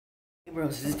Bro,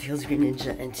 this is Tails Green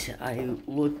Ninja, and I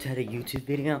looked at a YouTube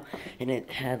video, and it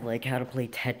had, like, how to play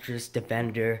Tetris,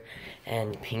 Defender,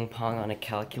 and ping pong on a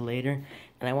calculator,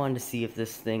 and I wanted to see if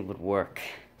this thing would work.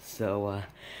 So,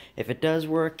 if it does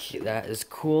work, that is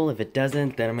cool. If it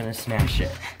doesn't, then I'm gonna smash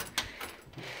it.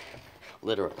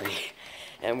 Literally.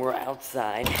 And we're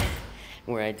outside,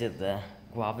 where I did the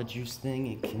guava juice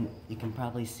thing. You can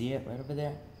probably see it right over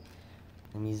there.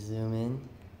 Let me zoom in.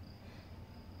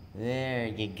 There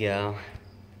you go.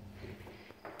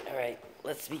 Alright,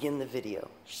 let's begin the video,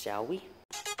 shall we?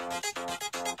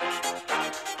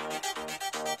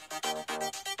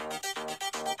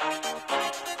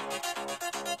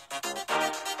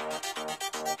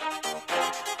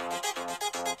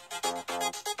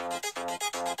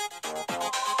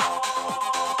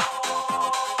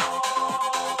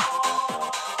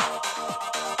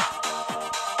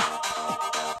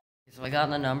 So I got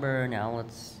the number, now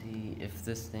let's see if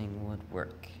this thing would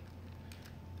work.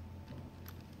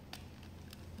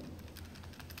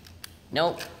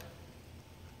 Nope.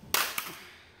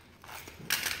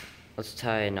 Let's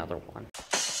try another one.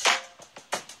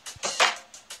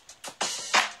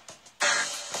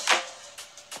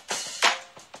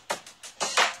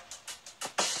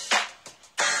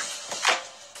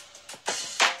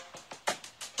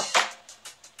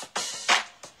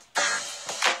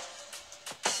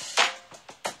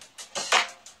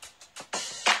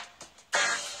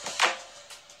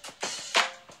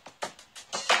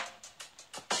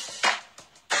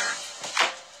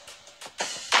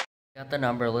 Got the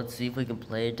number, let's see if we can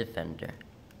play a Defender.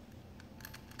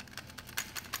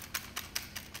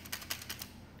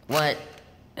 What?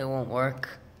 It won't work?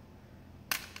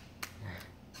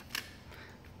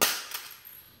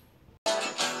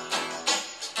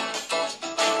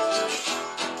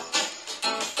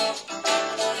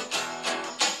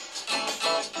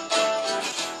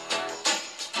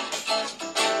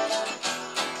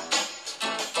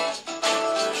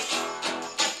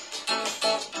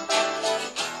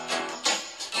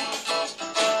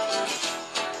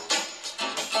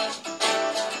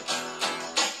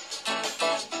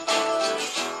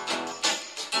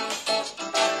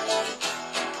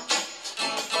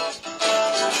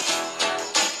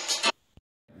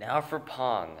 Now for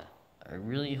Pong. I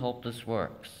really hope this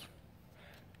works.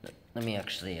 Let me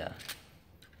actually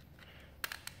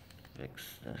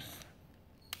fix this.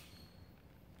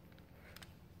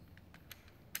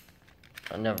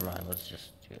 Oh, never mind, let's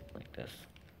just do it like this.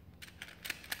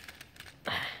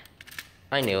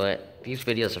 I knew it. These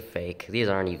videos are fake. These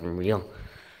aren't even real.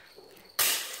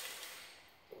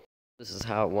 This is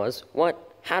how it was.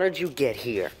 What? How did you get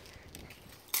here?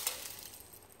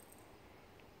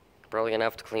 Probably gonna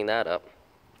have to clean that up.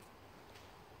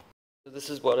 So this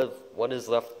is what is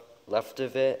left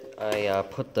of it. I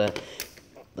put the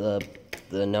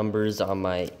numbers on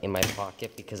in my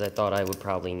pocket because I thought I would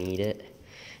probably need it.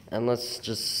 And let's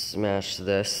just smash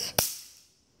this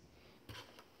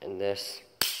and this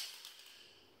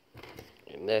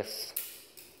and this,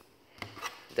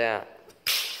 that,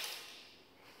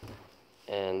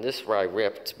 and this where I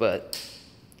ripped, but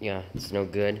yeah, it's no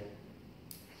good.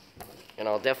 And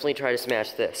I'll definitely try to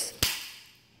smash this.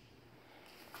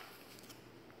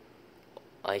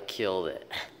 I killed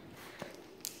it.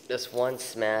 This one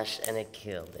smash and it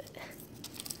killed it.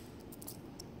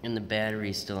 And the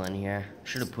battery's still in here.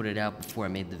 Should have put it out before I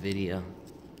made the video.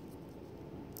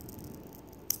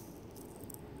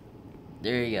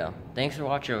 There you go. Thanks for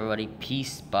watching, everybody.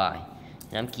 Peace, bye.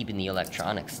 And I'm keeping the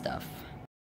electronic stuff.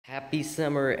 Happy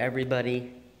summer,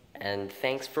 everybody. And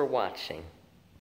thanks for watching.